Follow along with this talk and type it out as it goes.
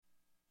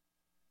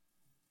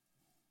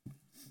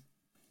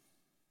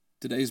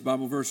Today's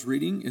Bible verse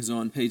reading is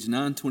on page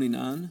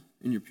 929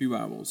 in your pew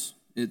Bibles.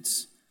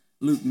 It's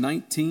Luke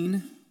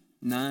 19,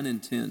 9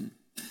 and 10.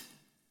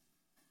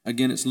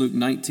 Again, it's Luke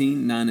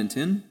 19, 9 and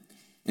 10.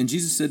 And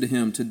Jesus said to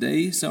him,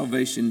 "Today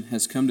salvation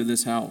has come to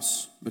this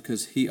house,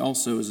 because he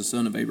also is a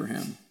son of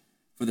Abraham.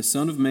 For the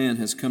Son of Man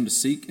has come to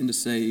seek and to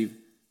save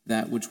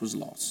that which was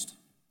lost."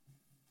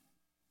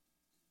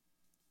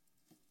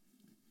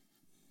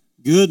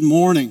 Good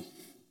morning.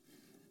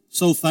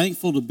 So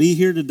thankful to be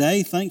here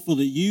today. Thankful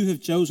that you have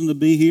chosen to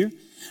be here.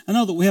 I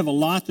know that we have a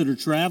lot that are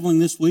traveling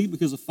this week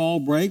because of fall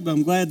break, but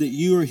I'm glad that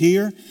you are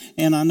here.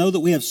 And I know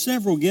that we have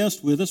several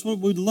guests with us. What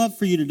we'd love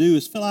for you to do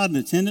is fill out an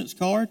attendance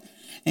card,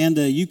 and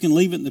you can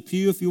leave it in the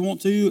pew if you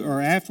want to,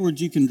 or afterwards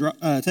you can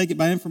take it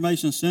by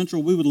Information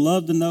Central. We would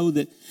love to know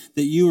that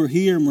you are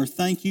here, and we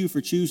thank you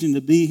for choosing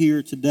to be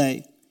here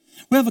today.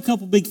 We have a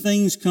couple big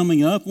things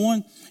coming up.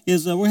 One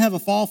is we have a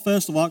fall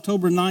festival,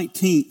 October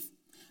 19th.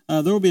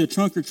 There will be a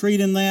trunk or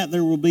treat in that.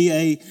 There will be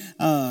a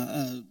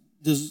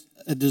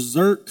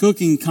dessert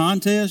cooking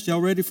contest. Y'all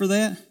ready for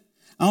that?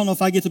 I don't know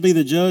if I get to be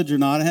the judge or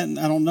not. I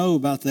don't know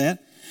about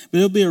that. But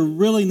it'll be a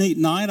really neat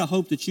night. I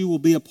hope that you will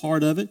be a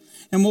part of it.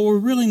 And what we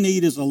really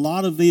need is a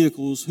lot of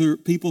vehicles,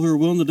 people who are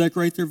willing to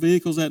decorate their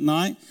vehicles at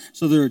night,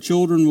 so their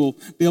children will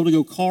be able to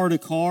go car to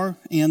car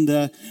and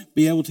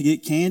be able to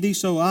get candy.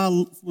 So I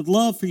would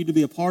love for you to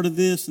be a part of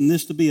this and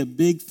this to be a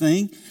big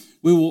thing.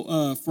 We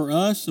will, for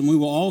us, and we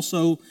will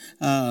also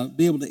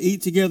be able to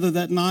eat together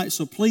that night.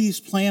 So please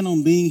plan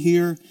on being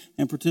here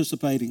and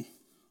participating.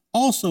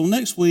 Also,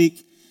 next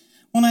week,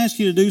 I want to ask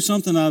you to do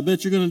something I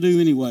bet you're going to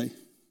do anyway.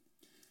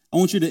 I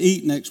want you to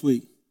eat next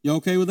week. You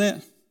okay with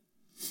that?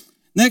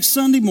 Next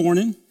Sunday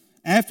morning,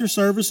 after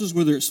services,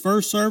 whether it's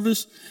first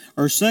service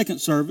or second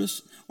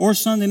service or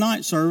Sunday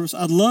night service,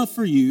 I'd love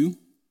for you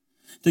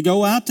to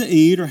go out to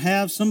eat or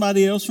have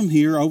somebody else from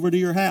here over to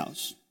your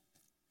house.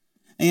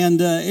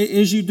 And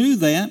as you do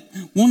that,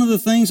 one of the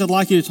things I'd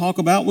like you to talk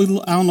about,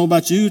 I don't know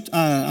about you,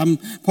 I'm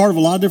part of a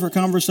lot of different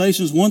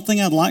conversations. One thing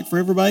I'd like for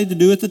everybody to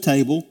do at the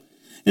table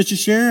is to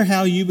share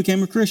how you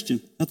became a Christian.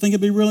 I think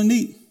it'd be really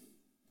neat.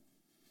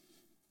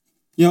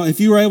 You know, if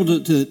you were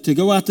able to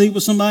go out to eat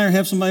with somebody or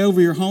have somebody over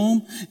your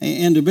home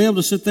and to be able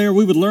to sit there,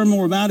 we would learn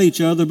more about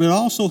each other, but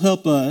also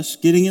help us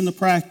getting in the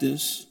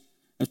practice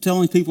of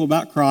telling people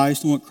about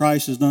Christ and what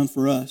Christ has done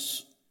for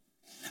us.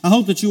 I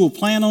hope that you will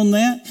plan on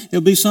that. It'll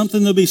be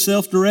something that'll be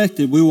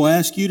self-directed. We will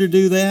ask you to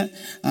do that.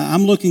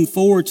 I'm looking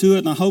forward to it,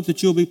 and I hope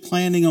that you'll be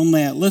planning on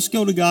that. Let's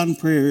go to God in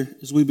prayer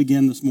as we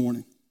begin this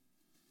morning.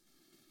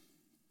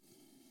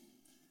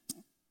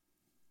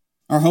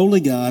 Our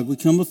holy God, we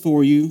come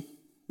before you.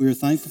 We are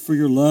thankful for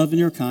your love and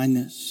your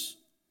kindness.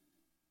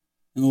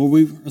 And Lord,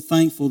 we are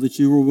thankful that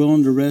you were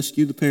willing to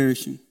rescue the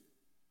perishing.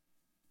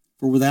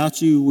 For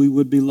without you, we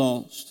would be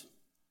lost.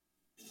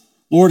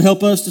 Lord,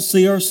 help us to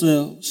see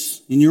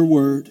ourselves in your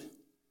word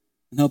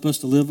and help us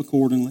to live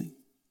accordingly.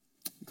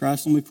 In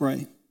Christ name we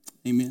pray.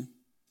 Amen.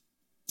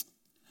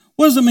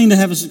 What does it mean to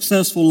have a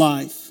successful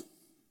life?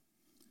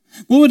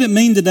 What would it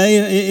mean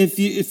today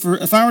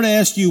if I were to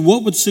ask you,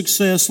 what would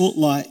success look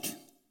like?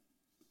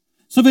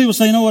 Some people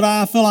say, you know what,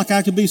 I feel like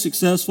I could be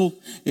successful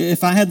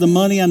if I had the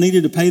money I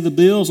needed to pay the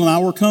bills and I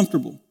were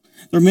comfortable.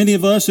 There are many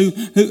of us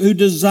who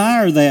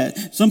desire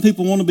that. Some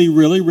people want to be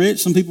really rich.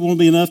 Some people want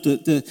to be enough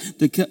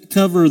to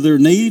cover their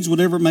needs,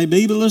 whatever it may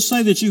be. But let's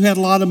say that you had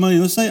a lot of money.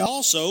 Let's say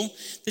also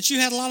that you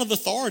had a lot of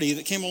authority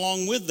that came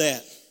along with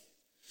that.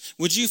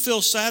 Would you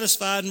feel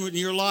satisfied in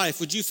your life?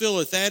 Would you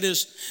feel that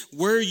is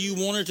where you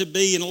wanted to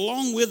be? And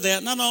along with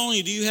that, not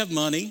only do you have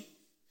money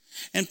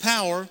and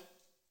power,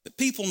 but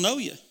people know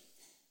you.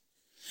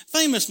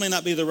 Famous may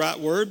not be the right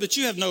word, but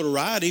you have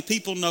notoriety.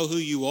 People know who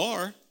you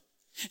are.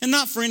 And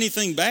not for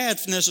anything bad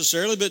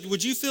necessarily, but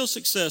would you feel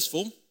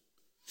successful?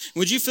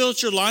 Would you feel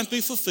that your life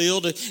be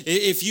fulfilled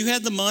if you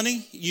had the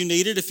money you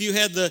needed, if you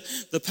had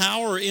the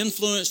power or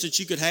influence that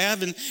you could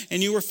have and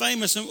you were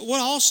famous? And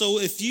what also,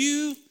 if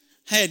you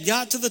had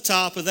got to the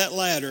top of that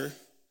ladder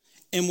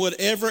in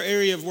whatever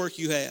area of work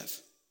you have,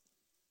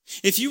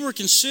 if you were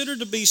considered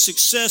to be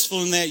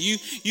successful in that,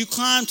 you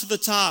climbed to the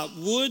top,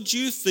 would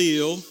you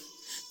feel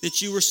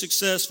that you were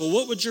successful?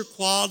 What would your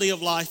quality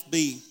of life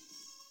be?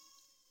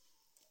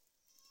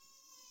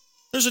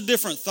 There's a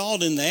different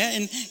thought in that,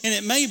 and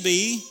it may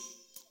be,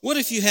 what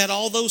if you had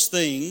all those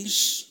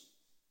things,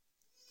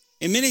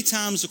 and many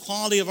times the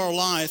quality of our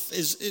life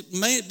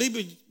may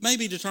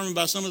be determined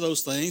by some of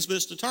those things, but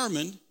it's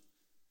determined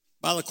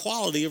by the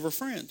quality of our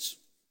friends.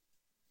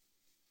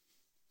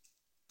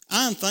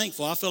 I'm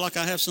thankful. I feel like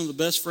I have some of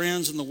the best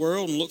friends in the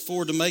world and look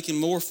forward to making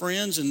more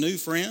friends and new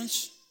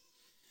friends.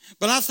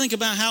 But I think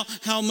about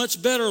how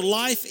much better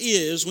life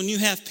is when you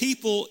have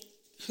people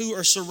who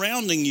are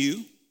surrounding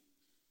you,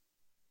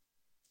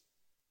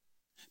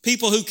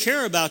 people who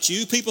care about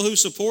you, people who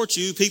support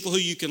you, people who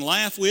you can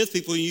laugh with,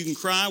 people who you can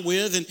cry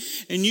with,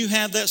 and you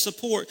have that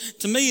support.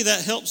 To me,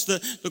 that helps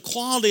the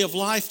quality of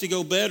life to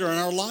go better, and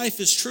our life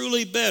is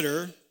truly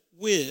better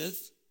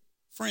with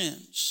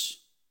friends.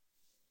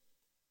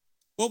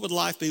 What would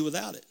life be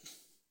without it?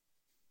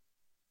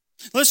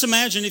 Let's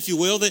imagine, if you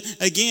will,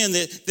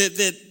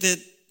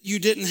 that you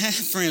didn't have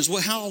friends.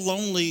 Well, how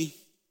lonely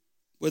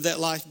would that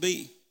life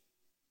be?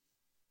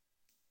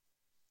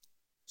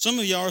 Some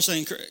of y'all are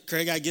saying,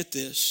 Craig, I get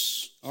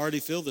this. I already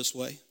feel this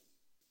way.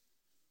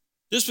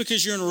 Just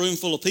because you're in a room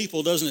full of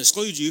people doesn't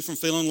exclude you from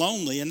feeling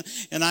lonely,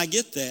 and I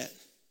get that.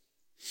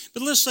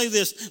 But let's say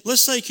this.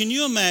 Let's say, can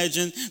you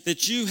imagine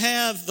that you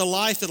have the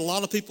life that a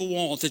lot of people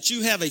want, that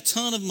you have a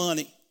ton of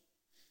money,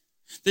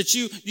 that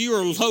you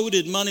are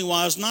loaded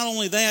money-wise. Not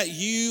only that,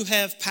 you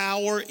have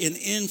power and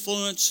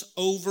influence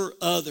over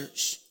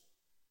others.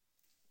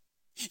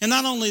 And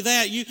not only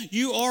that,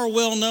 you are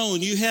well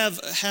known. You have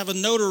a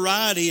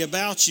notoriety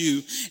about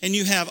you, and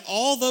you have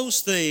all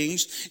those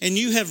things, and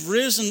you have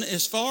risen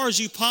as far as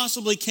you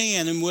possibly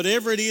can in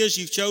whatever it is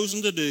you've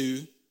chosen to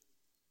do,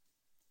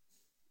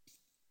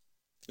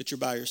 but you're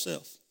by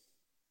yourself.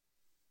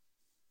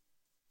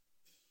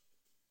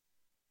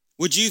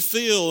 Would you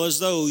feel as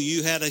though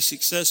you had a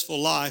successful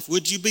life?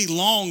 Would you be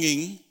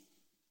longing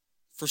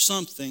for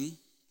something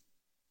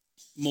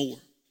more?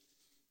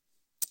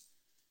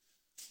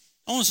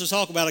 I want us to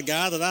talk about a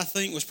guy that I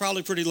think was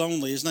probably pretty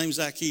lonely. His name's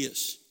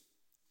Zacchaeus.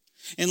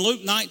 In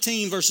Luke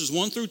 19, verses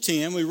 1 through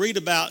 10, we read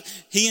about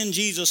he and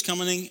Jesus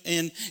coming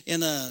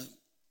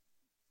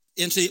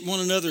into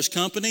one another's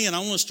company, and I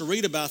want us to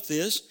read about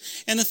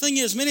this. And the thing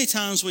is, many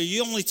times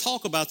you only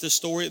talk about this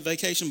story at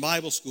Vacation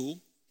Bible School,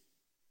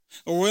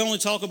 or we only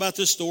talk about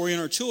this story in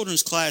our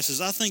children's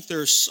classes. I think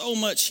there's so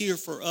much here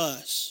for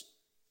us.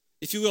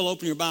 If you will,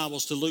 open your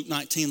Bibles to Luke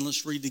 19,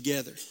 let's read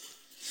together.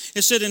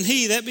 It said, and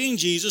he, that being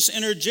Jesus,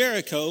 entered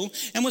Jericho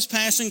and was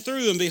passing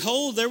through. And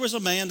behold, there was a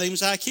man named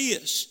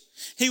Zacchaeus.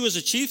 He was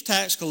a chief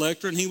tax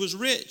collector, and he was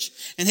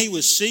rich. And he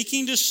was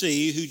seeking to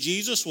see who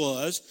Jesus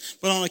was.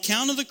 But on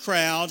account of the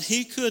crowd,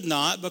 he could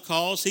not,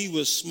 because he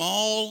was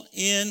small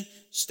in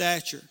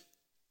stature.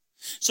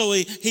 So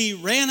he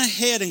ran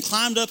ahead and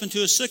climbed up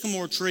into a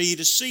sycamore tree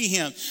to see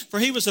him, for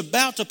he was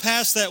about to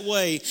pass that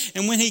way.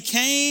 And when he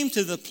came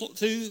to the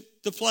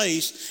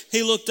place,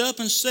 he looked up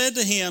and said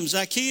to him,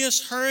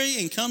 Zacchaeus, hurry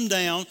and come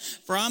down,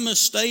 for I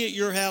must stay at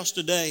your house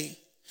today.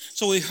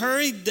 So he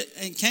hurried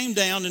and came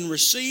down and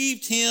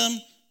received him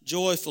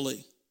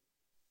joyfully.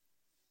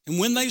 And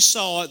when they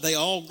saw it, they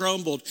all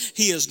grumbled,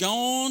 he has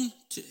gone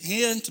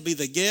to be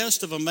the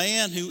guest of a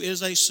man who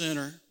is a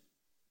sinner.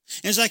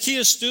 And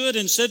Zacchaeus stood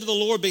and said to the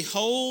Lord,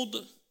 behold,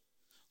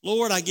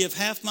 Lord, I give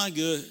half my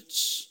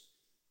goods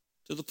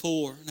to the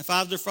poor. And if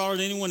I've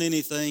defrauded anyone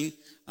anything,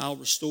 I'll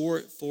restore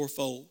it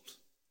fourfold.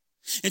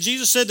 And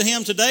Jesus said to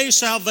him, today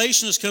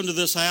salvation has come to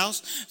this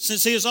house,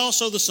 since he is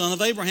also the son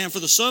of Abraham. For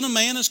the Son of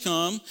Man has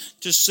come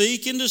to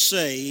seek and to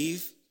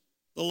save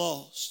the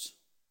lost.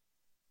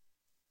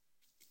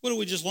 What did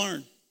we just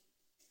learn?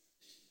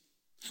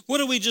 What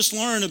did we just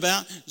learn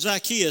about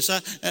Zacchaeus?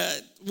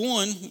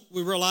 One,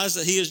 we realize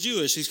that he is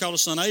Jewish. He's called a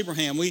son of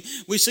Abraham. We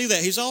see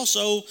that. He's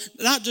also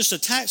not just a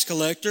tax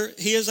collector,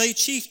 he is a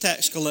chief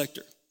tax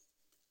collector.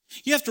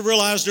 You have to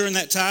realize during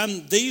that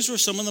time, these were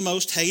some of the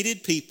most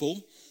hated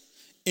people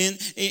in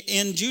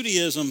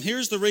Judaism.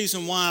 Here's the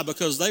reason why: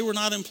 because they were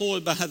not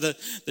employed by the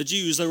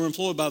Jews, they were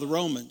employed by the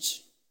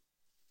Romans.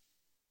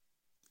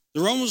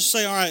 The Romans would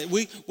say, all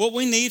right, what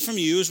we need from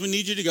you is we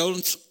need you to go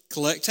and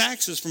collect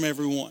taxes from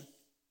everyone.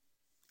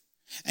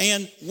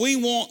 And we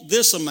want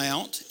this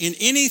amount, and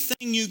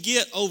anything you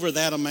get over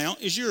that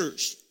amount is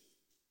yours.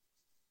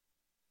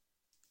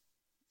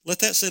 Let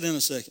that sit in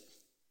a second.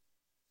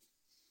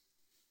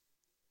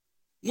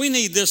 We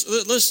need this.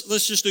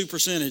 Let's just do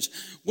percentage.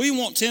 We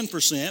want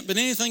 10%, but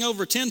anything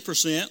over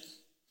 10%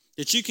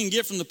 that you can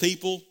get from the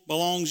people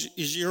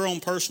is your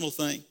own personal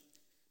thing.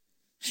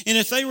 And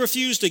if they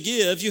refuse to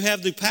give, you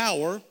have the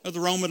power of the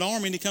Roman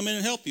army to come in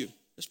and help you.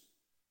 That's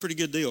a pretty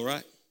good deal,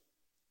 right?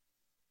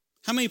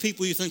 How many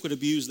people do you think would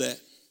abuse that?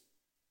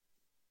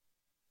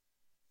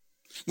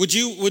 Would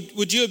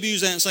you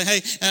abuse that and say,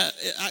 hey,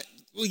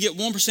 we get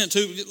 1%,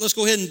 too, let's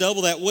go ahead and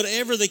double that,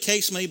 whatever the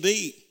case may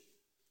be.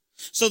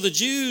 So the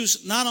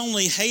Jews not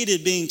only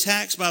hated being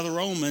taxed by the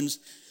Romans,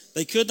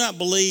 they could not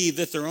believe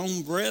that their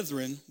own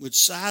brethren would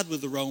side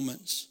with the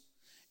Romans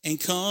and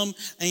come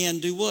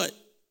and do what?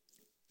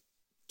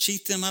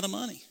 Cheat them out of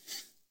money.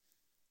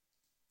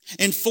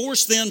 And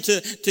force them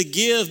to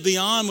give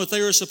beyond what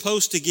they were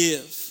supposed to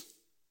give.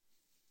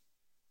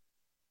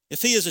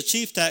 If he is a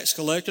chief tax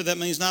collector, that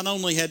means not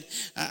only had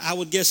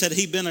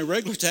he been a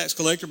regular tax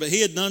collector, but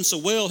he had done so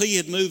well, he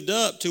had moved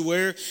up to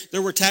where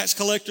there were tax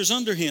collectors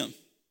under him.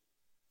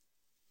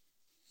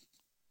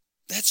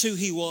 That's who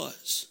he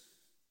was.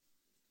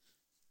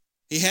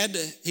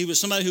 He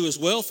was somebody who was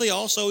wealthy,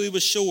 also he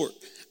was short.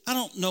 I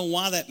don't know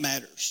why that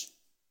matters.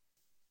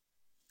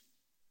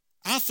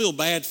 I feel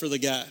bad for the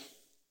guy.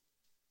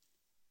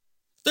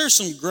 There's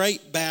some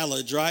great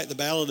ballads, right? The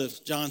ballad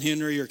of John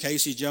Henry or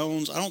Casey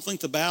Jones. I don't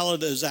think the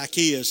ballad of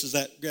Zacchaeus is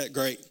that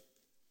great.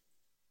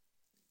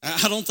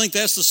 I don't think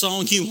that's the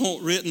song you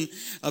want written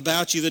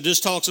about you that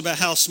just talks about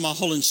how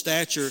small in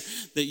stature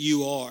that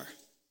you are.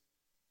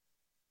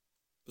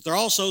 But there are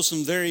also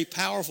some very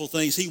powerful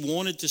things. He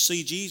wanted to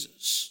see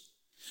Jesus.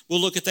 We'll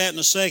look at that in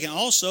a second.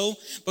 Also,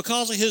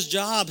 because of his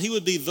job, he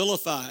would be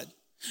vilified.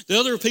 The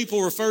other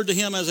people referred to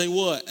him as a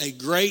what? A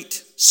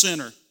great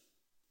sinner.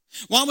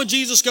 Why would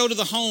Jesus go to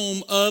the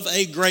home of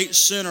a great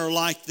sinner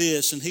like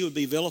this? And he would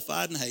be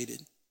vilified and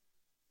hated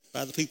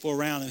by the people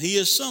around him. He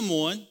is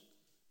someone,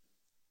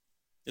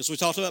 as we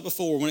talked about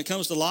before, when it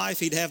comes to life,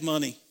 he'd have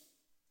money.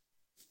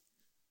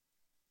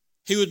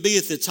 He would be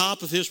at the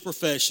top of his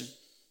profession.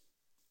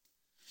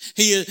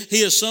 He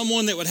is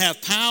someone that would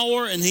have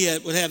power and he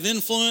would have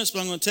influence, but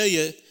I'm going to tell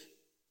you,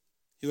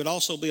 he would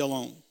also be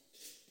alone.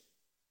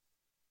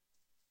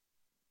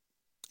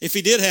 If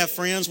he did have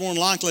friends, more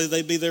than likely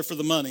they'd be there for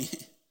the money.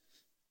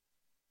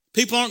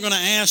 People aren't going to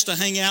ask to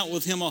hang out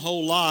with him a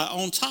whole lot.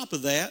 On top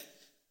of that,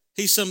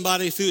 he's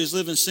somebody who is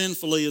living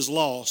sinfully is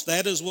lost.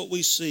 That is what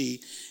we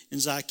see in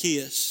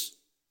Zacchaeus.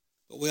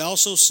 But we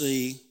also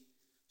see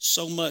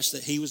so much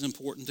that he was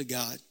important to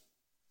God.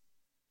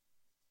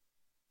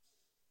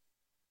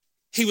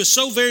 He was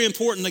so very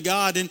important to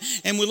God,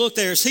 and we look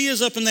there. As he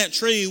is up in that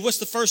tree, what's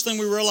the first thing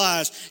we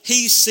realize?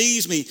 He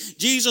sees me.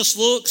 Jesus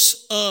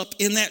looks up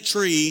in that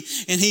tree,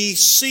 and he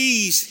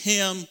sees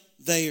him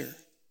there.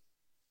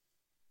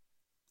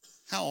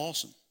 How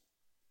awesome.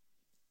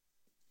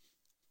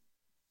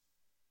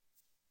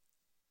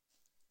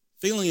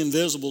 Feeling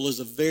invisible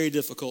is a very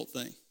difficult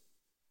thing.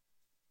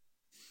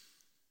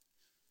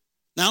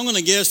 Now, I'm going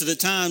to guess that at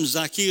times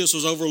Zacchaeus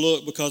was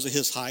overlooked because of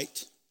his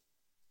height.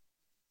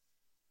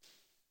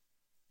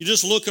 You're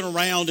just looking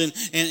around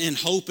and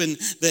hoping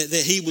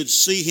that he would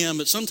see him,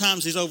 but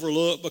sometimes he's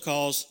overlooked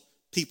because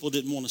people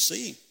didn't want to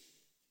see him.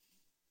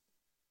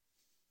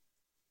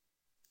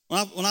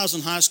 When I was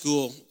in high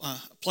school, I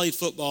played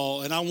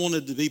football, and I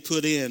wanted to be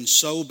put in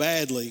so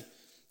badly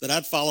that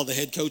I'd follow the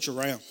head coach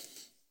around.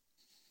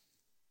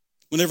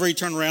 Whenever he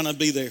turned around, I'd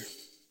be there.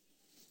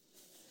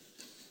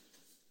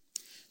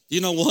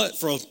 You know what?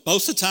 For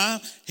most of the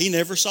time, he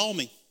never saw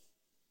me.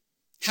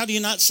 How do you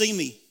not see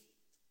me?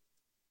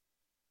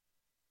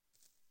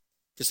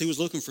 Because he was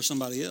looking for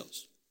somebody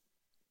else.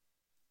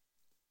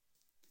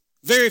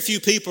 Very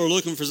few people are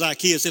looking for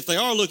Zacchaeus. If they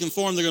are looking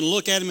for him, they're going to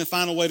look at him and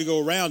find a way to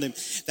go around him.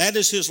 That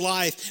is his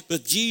life.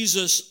 But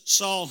Jesus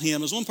saw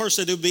him. As one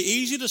person said, it would be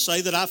easy to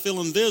say that I feel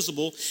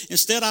invisible.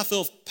 Instead, I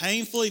feel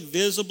painfully,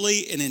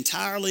 visibly, and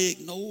entirely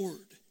ignored.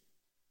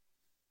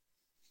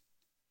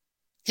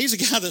 He's a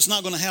guy that's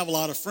not going to have a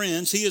lot of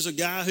friends. He is a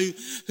guy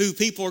who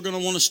people are going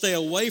to want to stay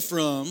away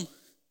from.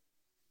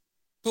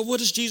 But what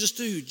does Jesus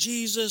do?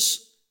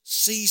 Jesus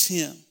sees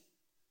him.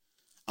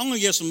 I'm going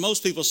to guess when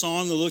most people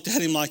saw him, they looked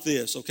at him like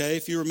this, okay?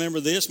 If you remember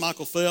this,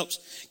 Michael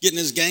Phelps getting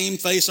his game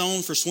face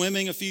on for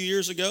swimming a few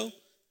years ago.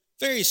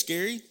 Very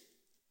scary.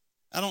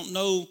 I don't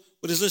know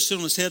what he's listening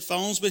on his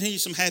headphones, but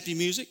he's some happy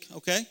music,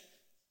 okay?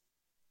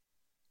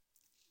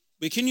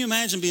 But can you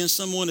imagine being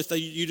someone, if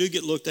you do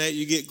get looked at,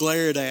 you get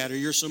glared at, or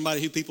you're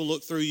somebody who people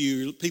look through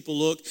you, people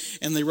look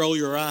and they roll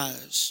your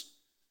eyes.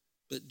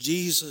 But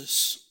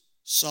Jesus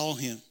saw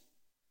him.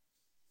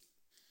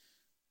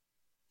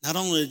 Not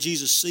only did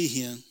Jesus see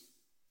him,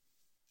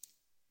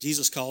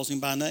 Jesus calls him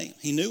by name.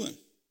 He knew him.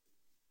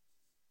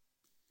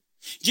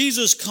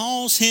 Jesus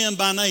calls him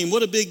by name.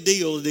 What a big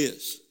deal it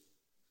is.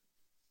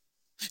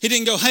 He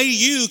didn't go, hey,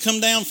 you,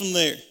 come down from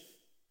there.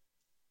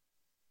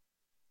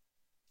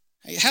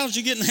 Hey, how did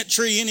you get in that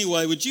tree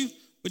anyway? Would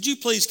you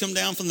please come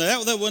down from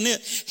there? That wasn't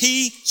it.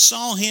 He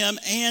saw him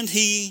and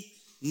he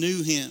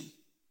knew him.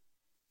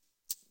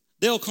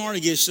 Dale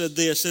Carnegie said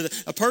this,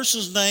 that a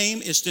person's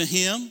name is to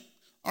him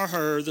or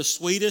her the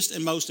sweetest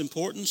and most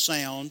important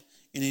sound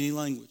in any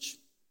language.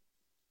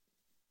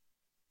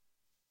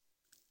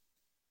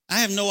 I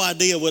have no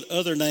idea what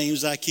other names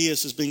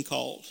Zacchaeus has been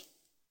called.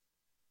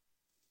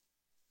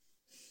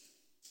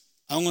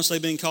 I'm going to say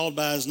being called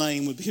by his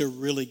name would be a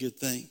really good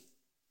thing.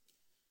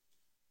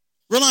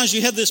 Realize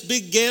you have this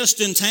big guest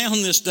in town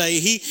this day.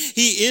 He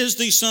is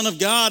the Son of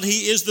God.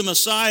 He is the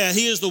Messiah.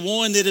 He is the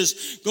one that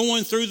is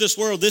going through this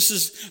world. This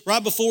is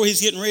right before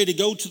he's getting ready to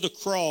go to the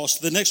cross.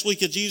 The next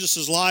week of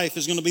Jesus' life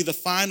is going to be the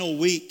final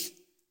week.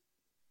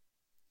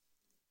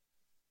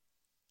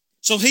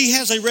 So he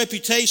has a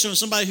reputation of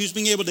somebody who's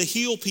been able to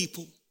heal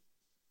people.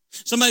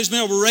 Somebody who's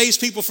been able to raise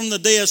people from the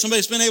dead. Somebody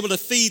who's been able to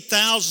feed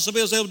thousands.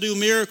 Somebody who's able to do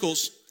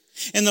miracles.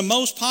 And the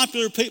most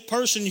popular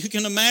person you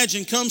can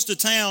imagine comes to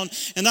town,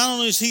 and not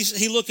only does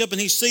he look up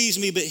and he sees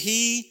me, but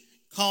he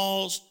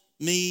calls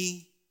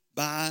me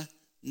by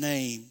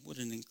name. What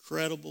an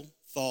incredible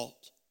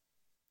thought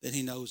that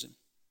he knows him.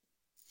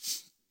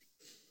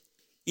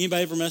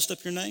 Anybody ever messed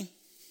up your name?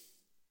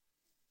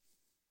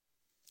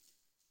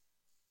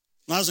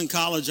 When I was in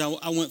college,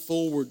 I went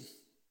forward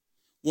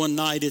one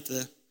night at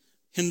the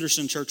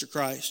Henderson Church of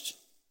Christ.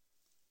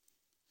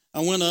 I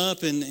went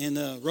up and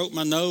wrote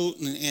my note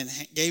and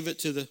gave it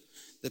to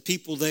the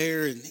people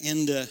there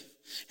and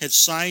had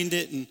signed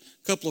it. And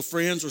a couple of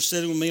friends were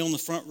sitting with me on the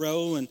front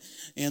row. And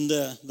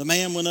the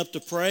man went up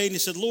to pray and he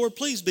said, Lord,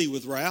 please be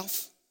with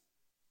Ralph.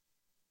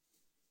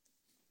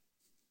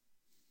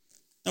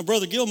 Now,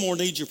 Brother Gilmore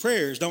needs your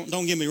prayers. Don't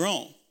get me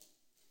wrong.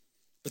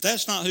 But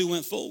that's not who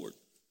went forward.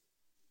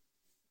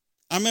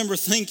 I remember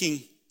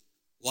thinking,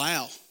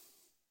 Wow.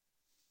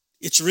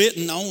 It's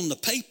written on the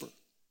paper.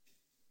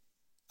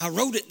 I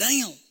wrote it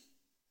down.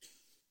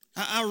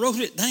 I wrote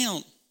it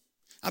down.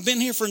 I've been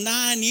here for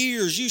 9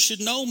 years. You should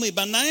know me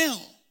by now.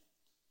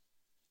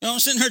 You know, I'm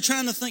sitting here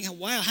trying to think,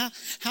 wow,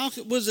 how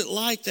was it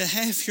like to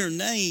have your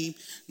name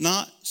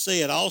not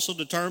said? I also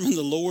determined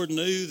the Lord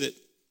knew that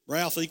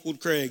Ralph equaled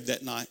Craig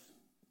that night.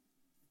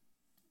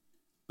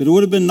 But it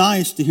would have been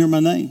nice to hear my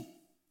name.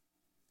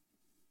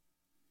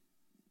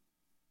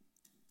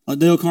 Like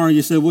Dale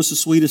Carnegie said, what's the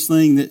sweetest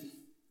thing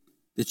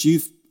that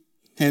you've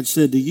had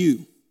said to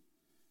you?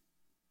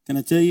 Can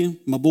I tell you?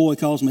 My boy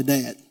calls me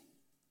Dad.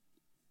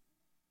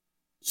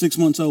 6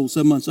 months old,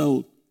 7 months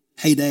old.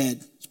 Hey,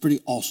 Dad. It's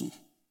pretty awesome.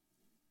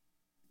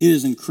 It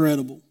is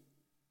incredible.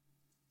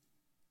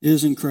 It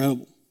is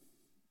incredible.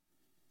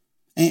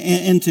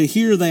 And to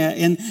hear that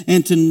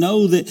and to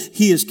know that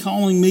he is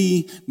calling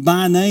me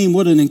by name,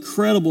 what an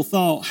incredible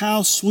thought.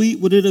 How sweet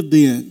would it have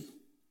been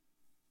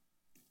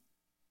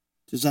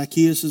to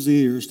Zacchaeus'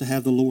 ears to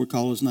have the Lord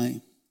call his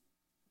name?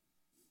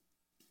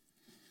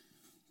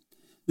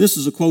 This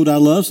is a quote I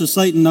love. It says,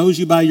 Satan knows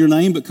you by your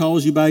name but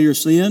calls you by your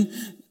sin.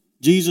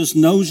 Jesus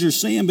knows your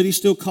sin, but he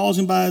still calls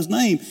him by his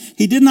name.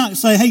 He did not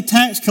say, hey,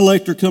 tax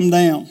collector, come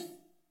down.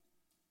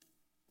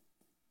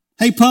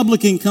 Hey,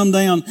 publican, come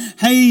down.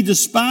 Hey,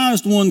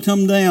 despised one,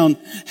 come down.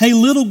 Hey,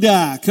 little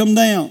guy, come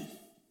down.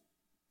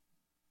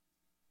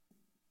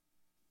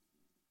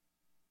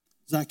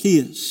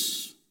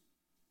 Zacchaeus,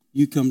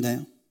 you come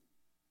down.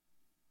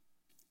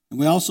 And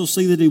we also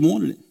see that he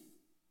wanted it.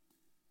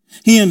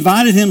 He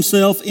invited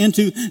himself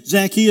into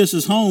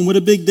Zacchaeus' home. What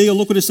a big deal.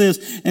 Look what it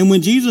says. And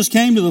when Jesus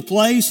came to the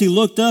place, he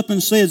looked up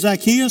and said,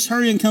 Zacchaeus,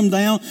 hurry and come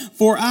down,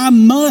 for I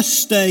must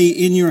stay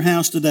in your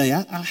house today.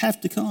 I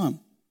have to come.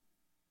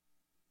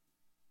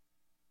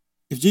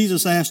 If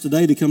Jesus asked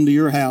today to come to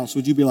your house,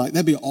 would you be like,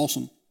 that'd be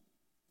awesome?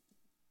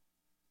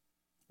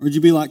 Or would you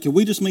be like, can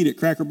we just meet at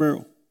Cracker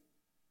Barrel?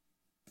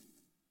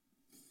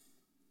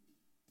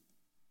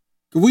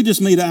 Could we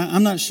just meet?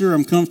 I'm not sure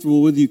I'm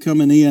comfortable with you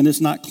coming in. It's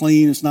not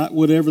clean. It's not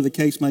whatever the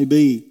case may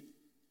be.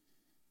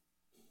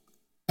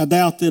 I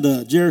doubt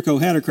that Jericho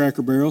had a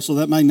Cracker Barrel, so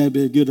that might not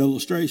be a good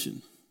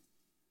illustration.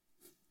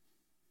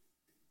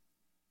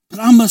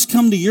 But I must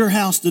come to your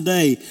house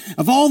today.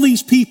 Of all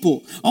these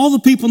people, all the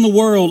people in the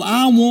world,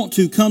 I want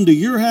to come to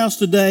your house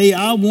today.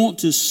 I want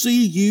to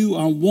see you.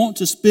 I want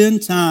to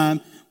spend time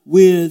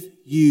with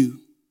you.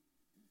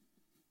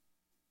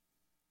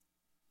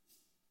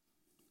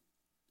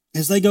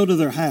 As they go to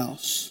their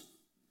house,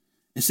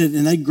 it said,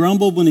 and they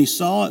grumbled when he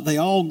saw it. They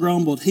all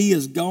grumbled. He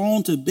is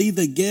gone to be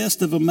the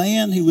guest of a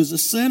man who was a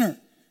sinner.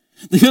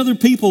 The other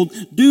people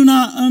do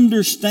not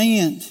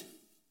understand.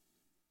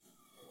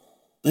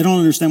 They don't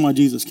understand why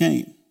Jesus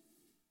came.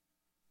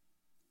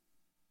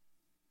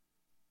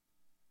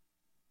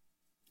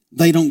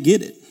 They don't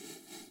get it.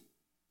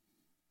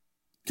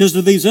 Because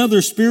to these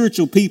other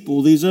spiritual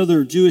people, these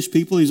other Jewish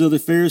people, these other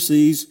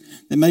Pharisees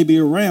that may be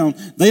around,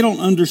 they don't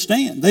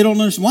understand. They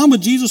don't understand. Why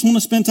would Jesus want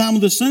to spend time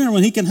with a sinner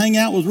when he can hang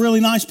out with really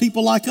nice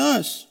people like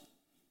us?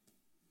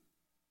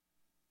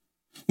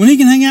 When he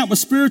can hang out with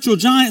spiritual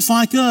giants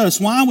like us,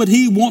 why would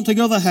he want to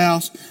go to the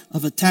house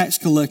of a tax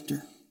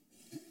collector?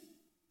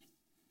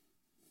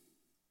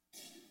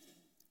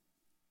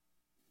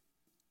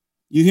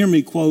 You hear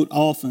me quote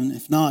often.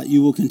 If not,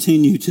 you will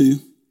continue to.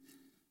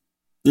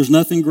 There's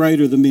nothing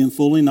greater than being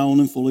fully known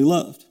and fully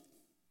loved.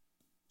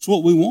 It's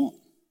what we want.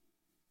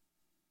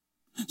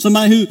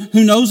 Somebody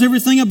who knows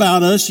everything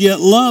about us,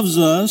 yet loves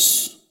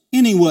us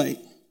anyway.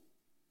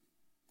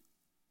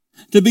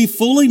 To be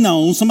fully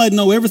known, somebody to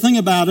know everything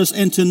about us,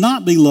 and to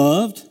not be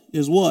loved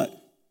is what?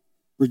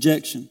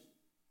 Rejection.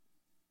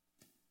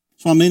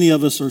 That's why many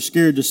of us are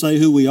scared to say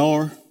who we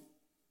are.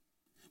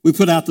 We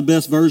put out the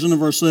best version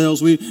of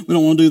ourselves. We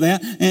don't want to do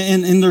that.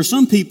 And there's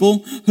some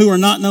people who are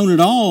not known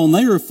at all, and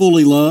they are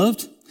fully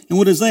loved. And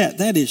what is that?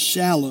 That is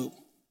shallow.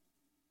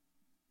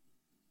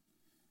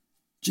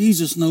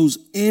 Jesus knows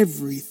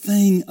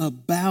everything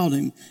about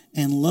him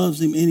and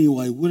loves him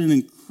anyway. What an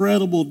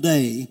incredible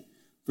day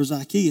for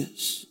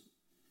Zacchaeus.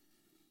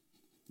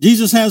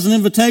 Jesus has an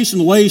invitation.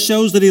 The way he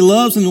shows that he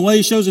loves him, the way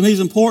he shows him he's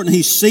important.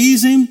 He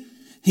sees him,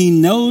 he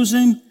knows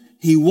him,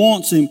 he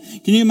wants him.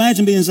 Can you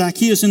imagine being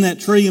Zacchaeus in that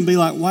tree and be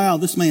like, wow,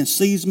 this man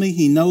sees me,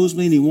 he knows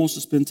me, and he wants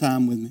to spend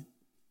time with me?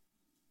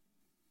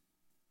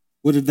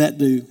 What did that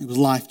do? It was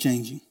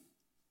life-changing.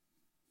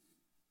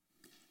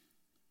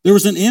 There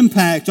was an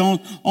impact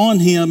on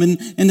him.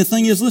 And the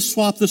thing is, let's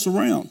swap this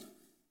around.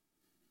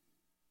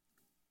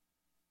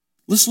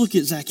 Let's look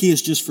at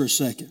Zacchaeus just for a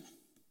second.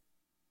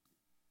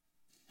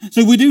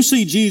 So we do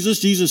see Jesus.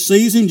 Jesus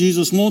sees him.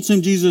 Jesus wants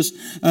him. Jesus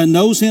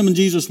knows him, and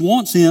Jesus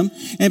wants him.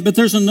 But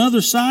there's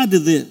another side to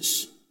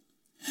this.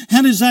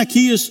 How did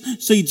Zacchaeus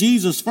see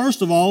Jesus?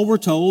 First of all, we're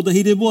told that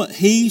he did what?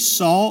 He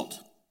sought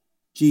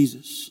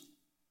Jesus.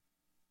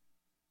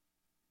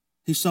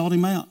 He sought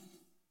him out.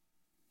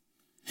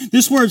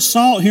 This word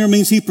sought here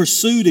means he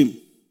pursued him.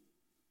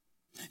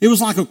 It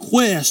was like a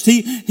quest.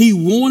 He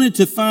wanted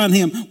to find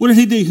him. What did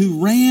he do? He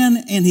ran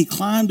and he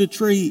climbed a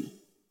tree.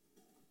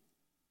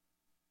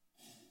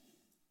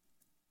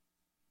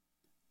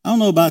 don't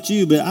know about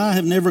you, but I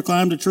have never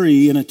climbed a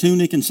tree in a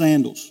tunic and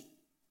sandals.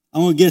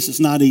 I'm going to guess it's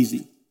not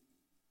easy.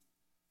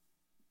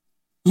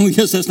 I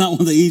guess that's not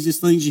one of the easiest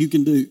things you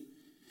can do.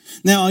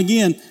 Now,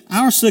 again,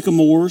 our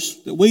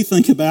sycamores that we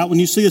think about, when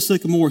you see a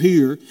sycamore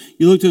here,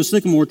 you look to a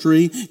sycamore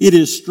tree, it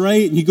is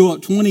straight and you go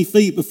up 20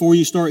 feet before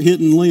you start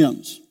hitting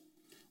limbs.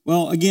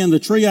 Well, again, the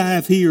tree I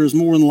have here is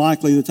more than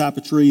likely the type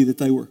of tree that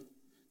they were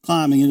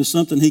climbing. It is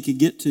something he could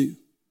get to.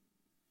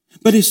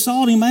 But he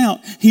sought him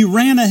out. He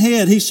ran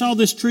ahead. He saw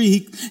this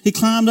tree. He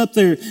climbed up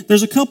there.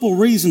 There's a couple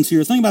reasons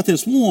here. Think about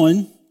this.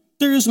 One,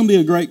 there is going to be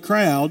a great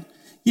crowd.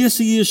 Yes,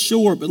 he is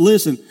short, but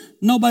listen,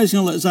 nobody's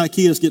going to let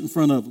Zacchaeus get in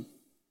front of him.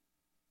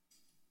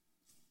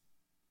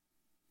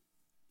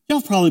 Y'all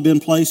have probably been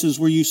places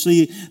where you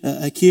see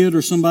a kid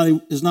or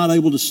somebody is not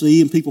able to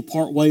see and people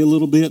part way a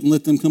little bit and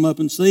let them come up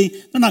and see.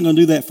 They're not going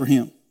to do that for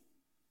him.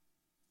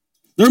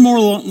 They're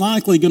more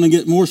likely going to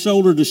get more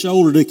shoulder to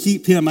shoulder to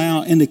keep him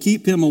out and to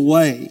keep him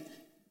away.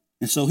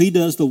 And so he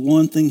does the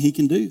one thing he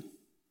can do.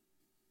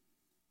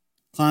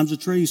 Climbs a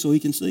tree so he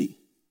can see.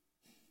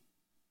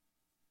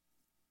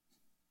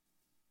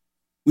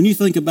 When you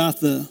think about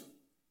the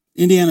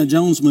Indiana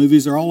Jones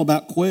movies, they're all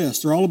about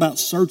quests. They're all about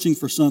searching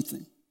for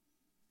something.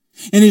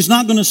 And he's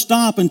not going to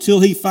stop until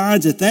he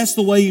finds it. That's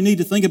the way you need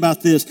to think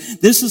about this.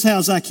 This is how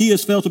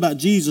Zacchaeus felt about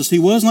Jesus. He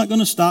was not going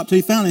to stop till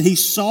he found it. He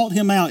sought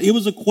him out. It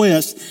was a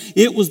quest.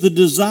 It was the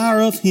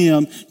desire of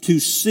him to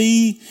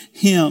see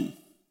him.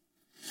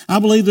 I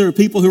believe there are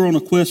people who are on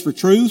a quest for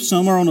truth.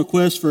 Some are on a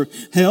quest for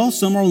health.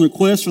 Some are on a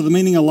quest for the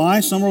meaning of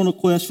life. Some are on a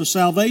quest for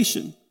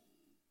salvation.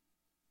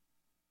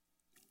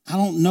 I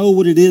don't know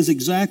what it is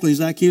exactly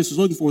Zacchaeus was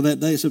looking for that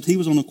day, except he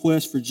was on a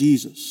quest for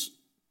Jesus.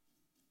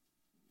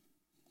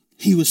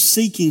 He was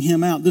seeking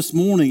him out. This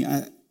morning,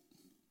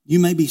 you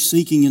may be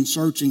seeking and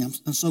searching.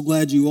 I'm so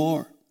glad you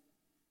are.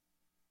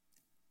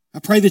 I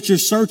pray that you're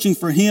searching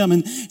for him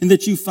and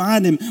that you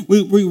find him.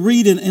 We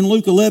read in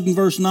Luke 11,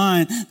 verse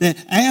 9, that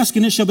ask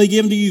and it shall be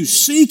given to you.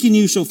 Seek and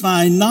you shall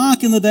find.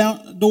 Knock and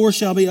the door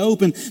shall be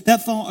opened.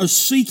 That thought of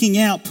seeking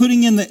out,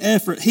 putting in the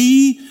effort.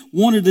 He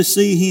wanted to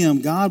see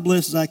him. God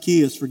bless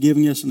Zacchaeus for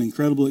giving us an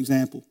incredible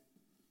example.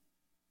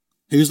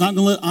 He was not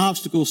going to let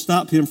obstacles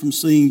stop him from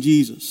seeing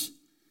Jesus.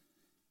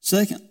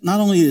 Second,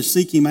 not only did he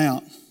seek him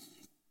out,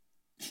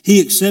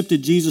 he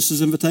accepted Jesus'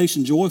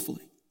 invitation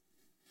joyfully.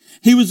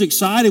 He was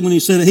excited when he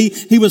said it.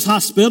 He was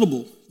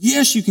hospitable.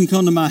 Yes, you can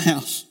come to my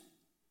house.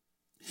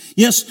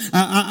 Yes,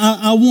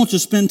 I want to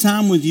spend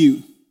time with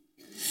you.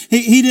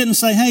 He didn't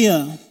say,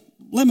 hey,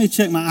 let me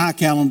check my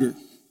iCalendar.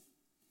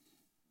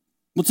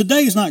 Well,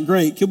 today's not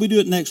great. Could we do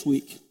it next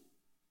week?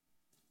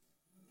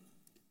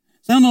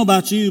 So I don't know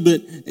about you,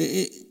 but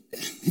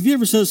have you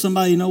ever said to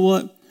somebody, you know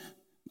what?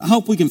 I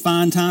hope we can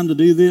find time to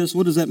do this.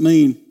 What does that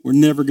mean? We're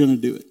never going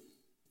to do it.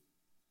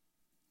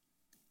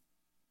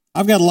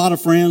 I've got a lot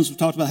of friends who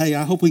talked about, hey,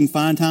 I hope we can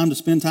find time to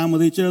spend time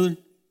with each other.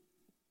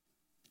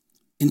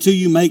 Until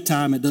you make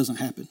time, it doesn't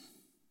happen.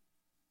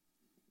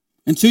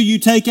 Until you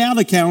take out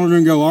a calendar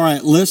and go, all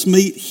right, let's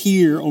meet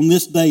here on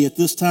this day at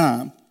this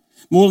time.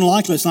 More than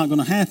likely, it's not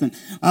going to happen.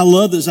 I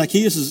love that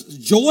Zacchaeus is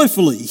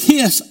joyfully,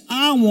 yes,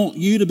 I want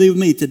you to be with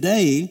me.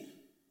 Today,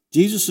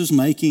 Jesus is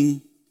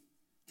making...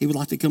 He would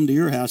like to come to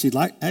your house. He'd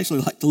actually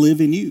like to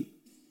live in you.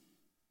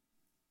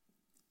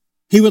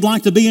 He would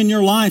like to be in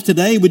your life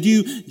today. Would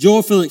you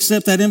joyfully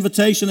accept that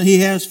invitation that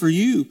he has for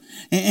you?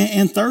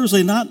 And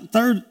thirdly, not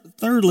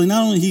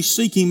only did he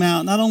seek him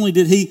out, not only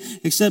did he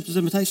accept his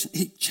invitation,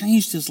 it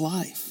changed his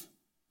life.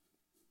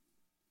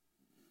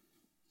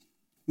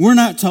 We're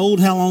not told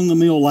how long the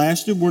meal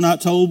lasted. We're not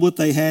told what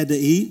they had to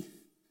eat.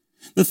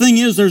 The thing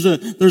is, there's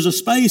a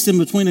space in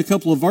between a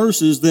couple of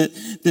verses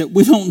that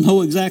we don't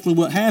know exactly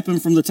what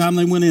happened from the time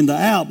they went in to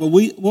out. But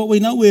what we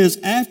know is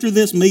after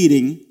this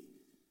meeting,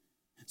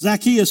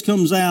 Zacchaeus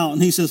comes out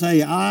and he says,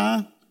 hey,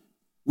 I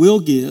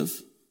will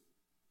give.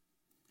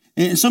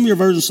 And some of your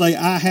versions say,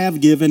 I have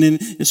given. And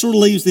it sort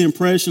of leaves the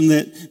impression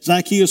that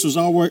Zacchaeus was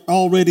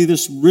already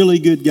this really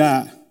good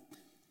guy.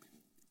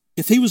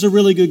 If he was a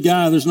really good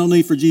guy, there's no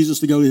need for Jesus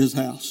to go to his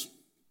house.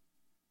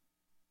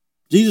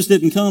 Jesus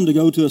didn't come to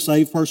go to a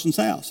saved person's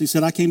house. He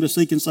said, I came to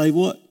seek and save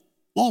what?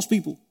 Lost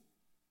people.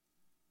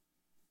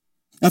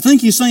 I think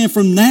he's saying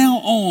from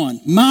now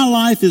on, my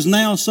life is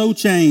now so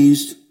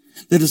changed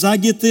that as I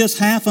get this,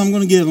 half I'm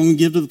going to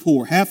give to the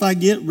poor. Half I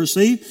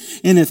receive.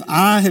 And if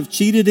I have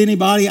cheated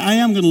anybody, I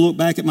am going to look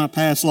back at my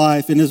past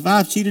life. And if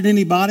I've cheated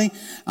anybody,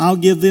 I'll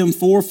give them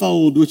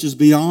fourfold, which is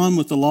beyond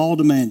what the law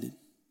demanded.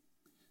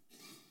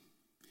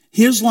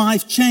 His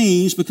life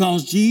changed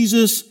because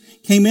Jesus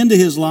came into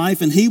his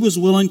life and he was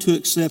willing to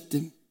accept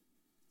him.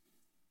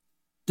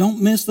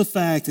 Don't miss the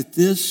fact that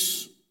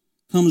this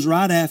comes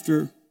right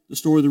after the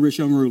story of the rich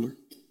young ruler.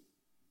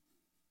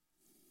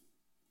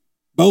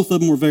 Both of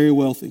them were very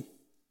wealthy.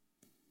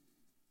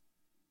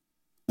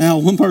 Now,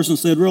 one person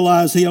said,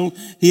 realize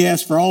he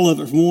asked for all of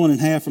it from one and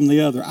half from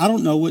the other. I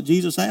don't know what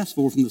Jesus asked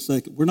for from the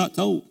second. We're not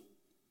told.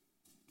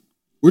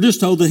 We're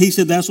just told that he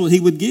said that's what he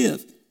would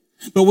give.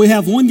 But we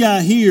have one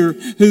guy here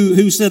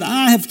who said,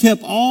 I have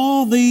kept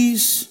all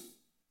these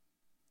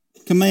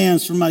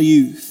commands from my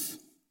youth.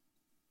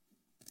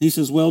 He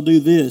says, well, do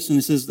this. And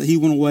it says that he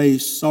went away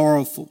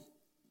sorrowful.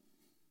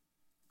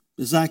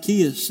 But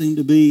Zacchaeus seemed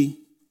to be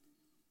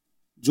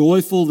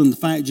joyful in the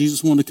fact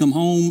Jesus wanted to come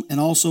home, and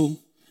also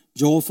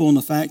joyful in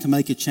the fact to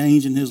make a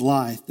change in his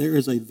life. There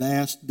is a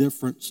vast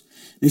difference.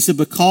 And he said,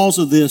 because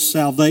of this,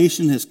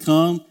 salvation has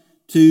come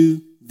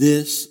to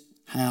this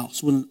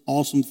house. What an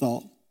awesome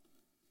thought.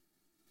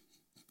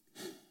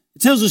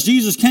 It tells us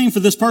Jesus came for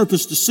this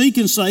purpose, to seek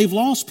and save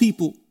lost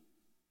people.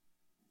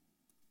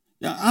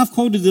 Now, I've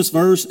quoted this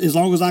verse as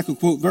long as I could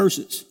quote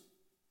verses.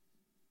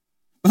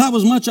 But I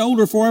was much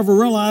older before I ever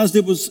realized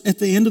it was at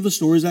the end of the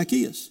story of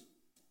Zacchaeus.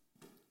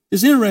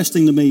 It's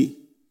interesting to me.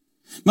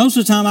 Most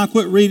of the time I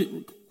quit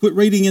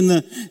reading in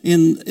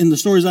the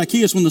story of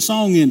Zacchaeus when the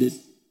song ended.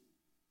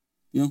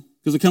 You know,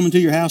 because they're coming to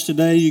your house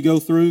today, you go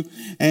through,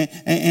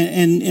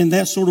 and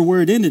that's sort of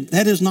where it ended.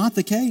 That is not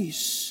the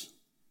case.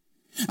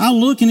 I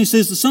look and he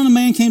says, the Son of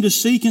Man came to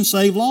seek and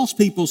save lost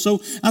people. So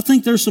I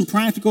think there's some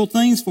practical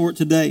things for it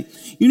today.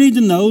 You need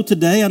to know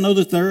today, I know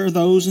that there are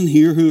those in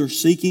here who are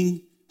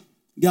seeking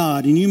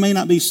God, and you may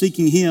not be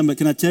seeking Him, but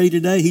can I tell you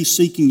today, He's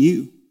seeking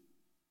you.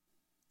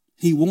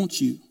 He wants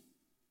you.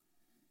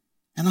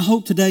 And I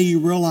hope today you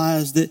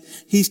realize that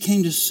He's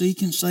came to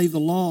seek and save the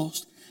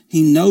lost.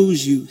 He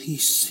knows you. He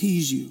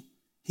sees you.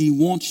 He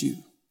wants you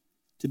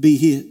to be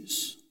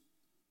His.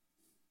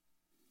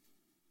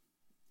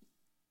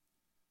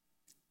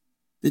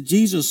 That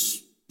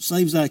Jesus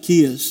saved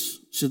Zacchaeus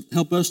should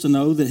help us to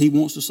know that He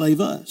wants to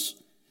save us.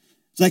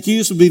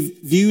 Zacchaeus would be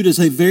viewed as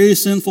a very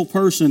sinful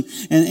person.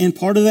 And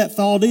part of that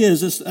thought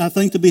is, I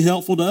think, to be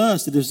helpful to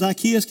us, that if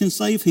Zacchaeus can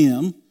save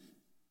him,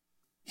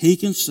 he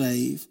can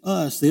save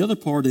us. The other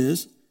part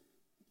is,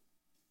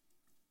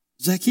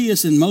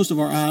 Zacchaeus, in most of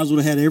our eyes,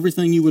 would have had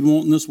everything you would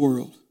want in this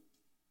world.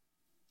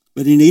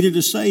 But he needed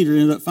a Savior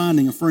and ended up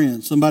finding a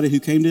friend, somebody who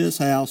came to his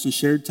house and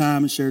shared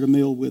time and shared a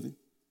meal with him.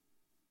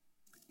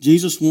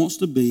 Jesus wants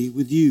to be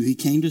with you. He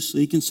came to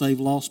seek and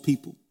save lost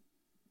people.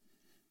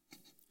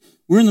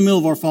 We're in the middle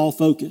of our fall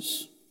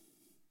focus.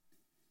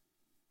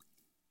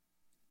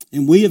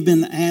 And we have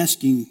been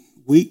asking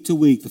week to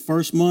week. The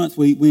first month,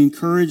 we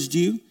encouraged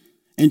you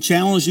and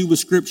challenged you with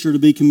Scripture to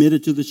be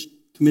committed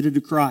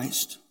to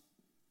Christ.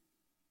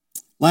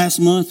 Last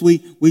month,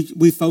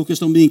 we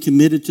focused on being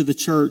committed to the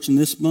church. And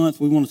this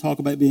month, we want to talk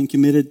about being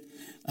committed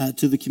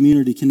to the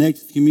community,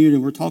 connected to the community.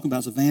 And we're talking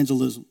about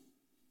evangelism.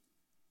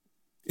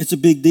 It's a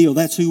big deal.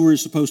 That's who we're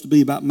supposed to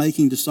be, about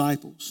making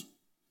disciples.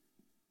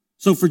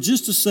 So for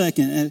just a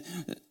second,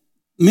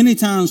 many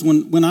times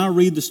when I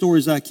read the story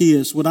of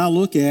Zacchaeus, what I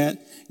look at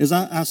is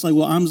I say,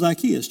 well, I'm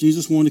Zacchaeus.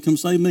 Jesus wanted to come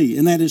save me.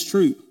 And that is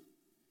true.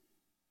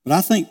 But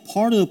I think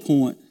part of the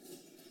point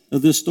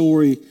of this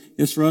story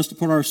is for us to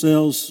put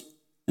ourselves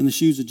in the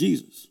shoes of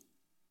Jesus.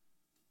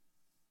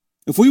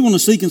 If we want to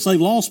seek and save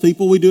lost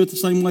people, we do it the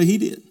same way He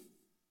did.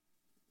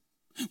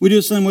 We do it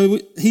the same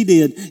way He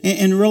did.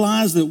 And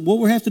realize that what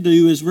we have to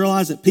do is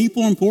realize that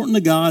people are important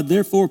to God,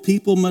 therefore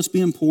people must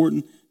be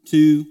important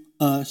to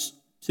us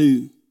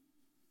too.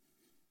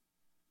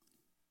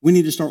 We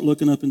need to start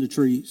looking up into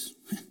trees.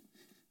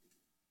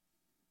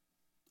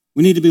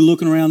 We need to be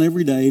looking around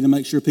every day to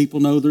make sure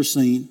people know they're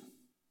seen.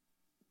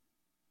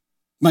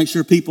 Make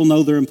sure people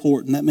know they're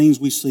important. That means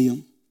we see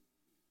them.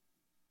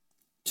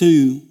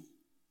 2,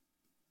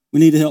 we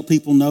need to help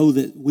people know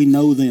that we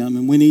know them,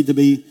 and we need to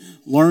be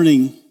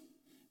learning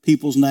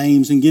people's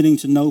names and getting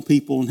to know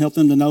people and help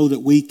them to know that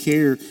we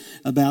care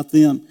about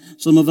them.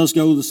 Some of us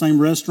go to the same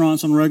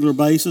restaurants on a regular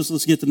basis.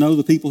 Let's get to know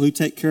the people who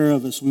take care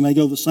of us. We may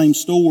go to the same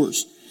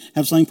stores,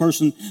 have the same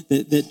person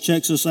that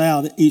checks us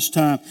out each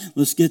time.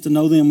 Let's get to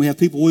know them. We have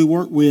people we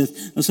work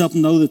with. Let's help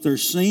them know that they're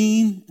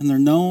seen and they're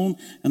known,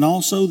 and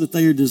also that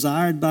they are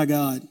desired by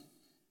God.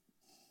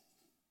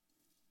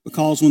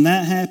 Because when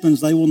that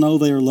happens, they will know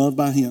they are loved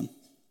by Him.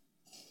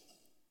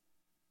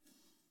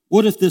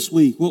 What if this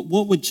week,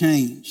 what would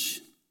change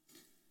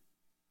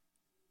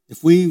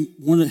if we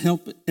want to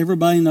help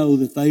everybody know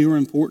that they are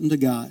important to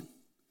God?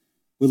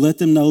 We let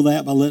them know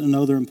that by letting them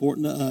know they're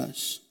important to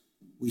us.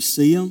 We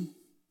see them.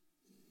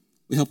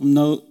 We help them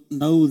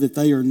know that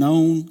they are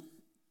known,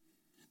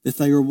 that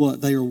they are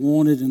what? They are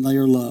wanted and they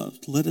are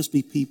loved. Let us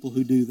be people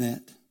who do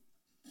that.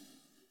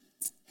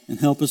 And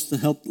help us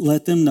to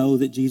let them know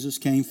that Jesus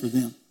came for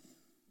them.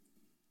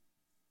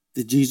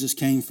 That Jesus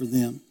came for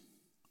them.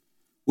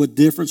 What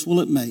difference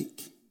will it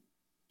make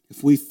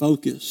if we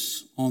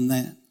focus on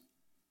that?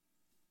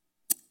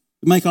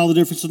 It make all the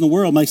difference in the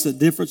world. It makes a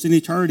difference in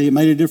eternity. It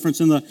made a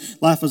difference in the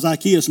life of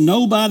Zacchaeus.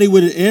 Nobody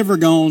would have ever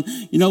gone,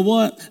 you know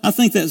what? I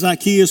think that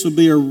Zacchaeus would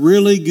be a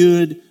really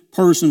good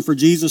person for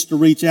Jesus to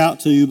reach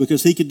out to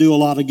because he could do a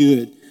lot of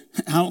good.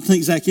 I don't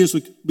think Zacchaeus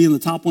would be in the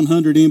top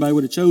 100 anybody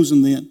would have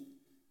chosen then.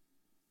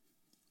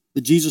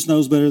 But Jesus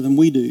knows better than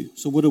we do.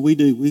 So what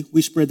do?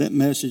 We spread that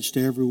message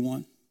to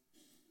everyone.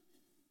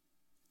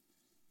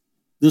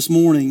 This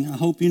morning, I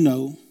hope you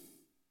know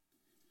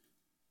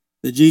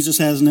that Jesus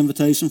has an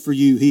invitation for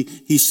you.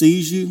 He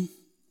sees you,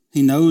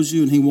 He knows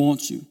you, and He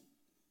wants you.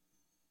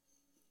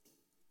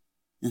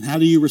 And how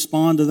do you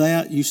respond to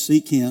that? You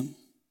seek Him.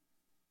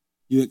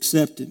 You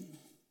accept Him.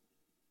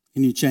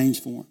 And you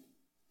change for Him.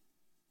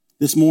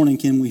 This morning,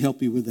 can we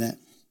help you with that?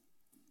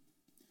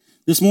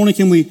 This morning,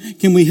 can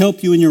we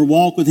help you in your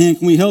walk with Him?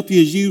 Can we help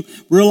you as you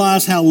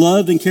realize how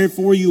loved and cared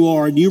for you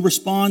are, and you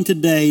respond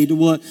today to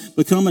what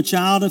become a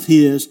child of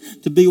His,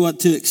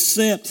 to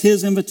accept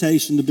His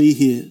invitation to be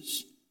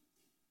His?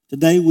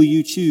 Today, will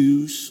you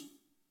choose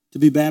to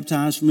be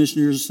baptized for remission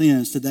of your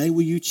sins? Today,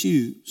 will you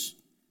choose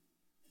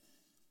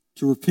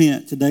to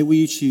repent? Today, will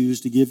you choose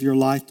to give your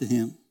life to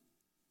Him?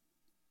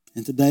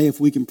 And today, if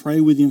we can pray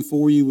with you and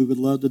for you, we would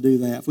love to do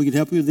that. If we could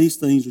help you with these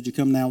things, would you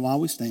come now while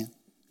we stand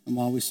and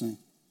while we sing?